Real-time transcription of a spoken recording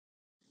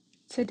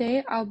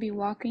Today I'll be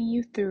walking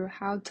you through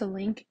how to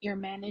link your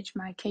Manage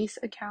My Case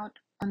account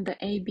on the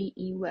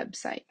ABE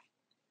website.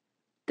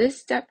 This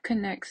step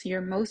connects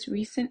your most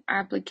recent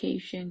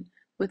application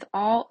with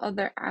all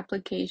other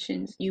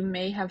applications you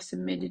may have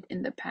submitted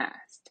in the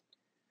past.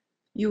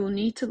 You will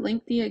need to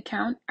link the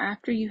account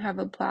after you have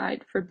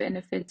applied for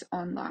benefits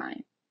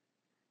online.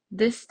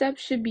 This step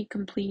should be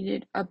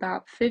completed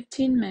about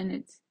 15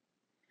 minutes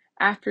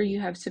after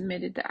you have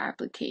submitted the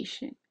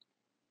application.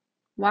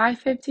 Why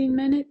 15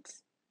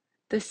 minutes?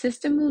 The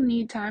system will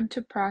need time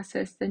to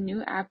process the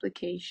new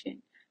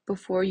application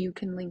before you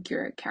can link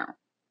your account.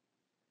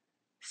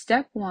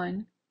 Step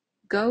 1.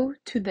 Go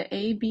to the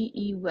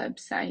ABE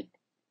website.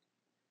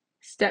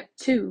 Step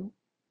 2.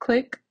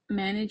 Click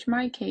Manage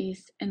My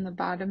Case in the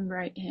bottom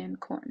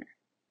right-hand corner.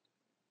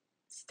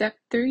 Step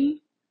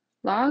 3.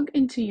 Log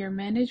into your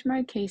Manage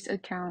My Case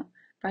account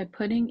by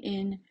putting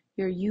in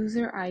your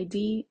user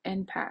ID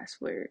and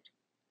password.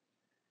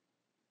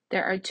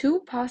 There are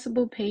two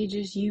possible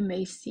pages you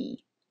may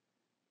see.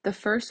 The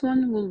first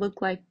one will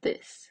look like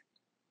this.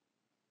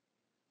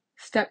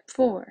 Step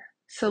 4.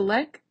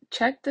 Select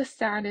Check the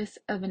status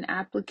of an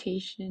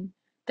application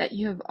that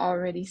you have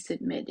already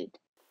submitted.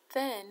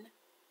 Then,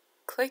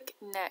 click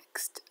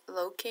Next,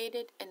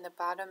 located in the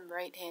bottom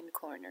right-hand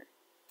corner.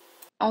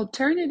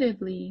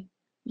 Alternatively,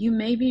 you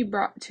may be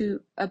brought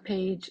to a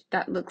page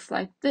that looks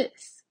like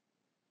this.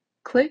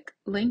 Click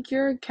Link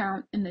Your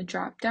Account in the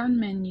drop-down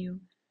menu,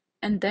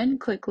 and then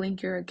click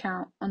Link Your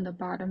Account on the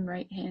bottom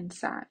right-hand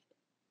side.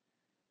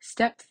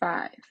 Step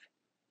 5.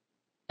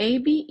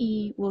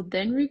 ABE will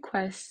then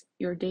request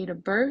your date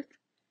of birth,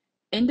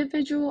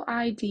 individual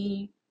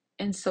ID,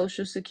 and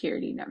social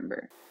security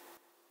number.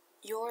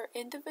 Your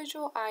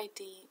individual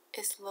ID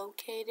is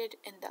located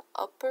in the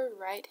upper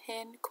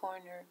right-hand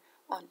corner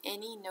on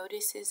any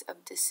notices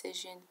of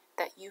decision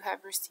that you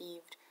have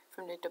received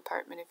from the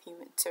Department of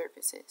Human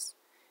Services.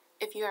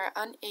 If you are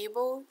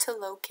unable to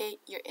locate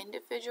your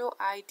individual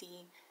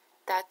ID,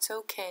 that's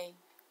okay.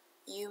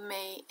 You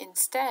may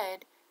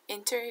instead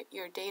enter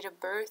your date of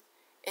birth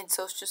and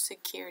social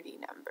security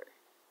number.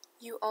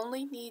 You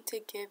only need to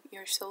give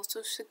your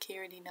social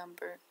security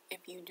number if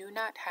you do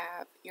not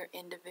have your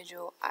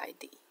individual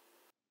ID.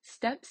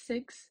 Step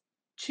 6.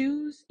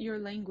 Choose your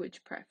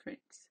language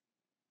preference.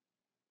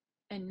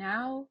 And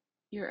now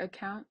your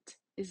account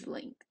is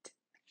linked.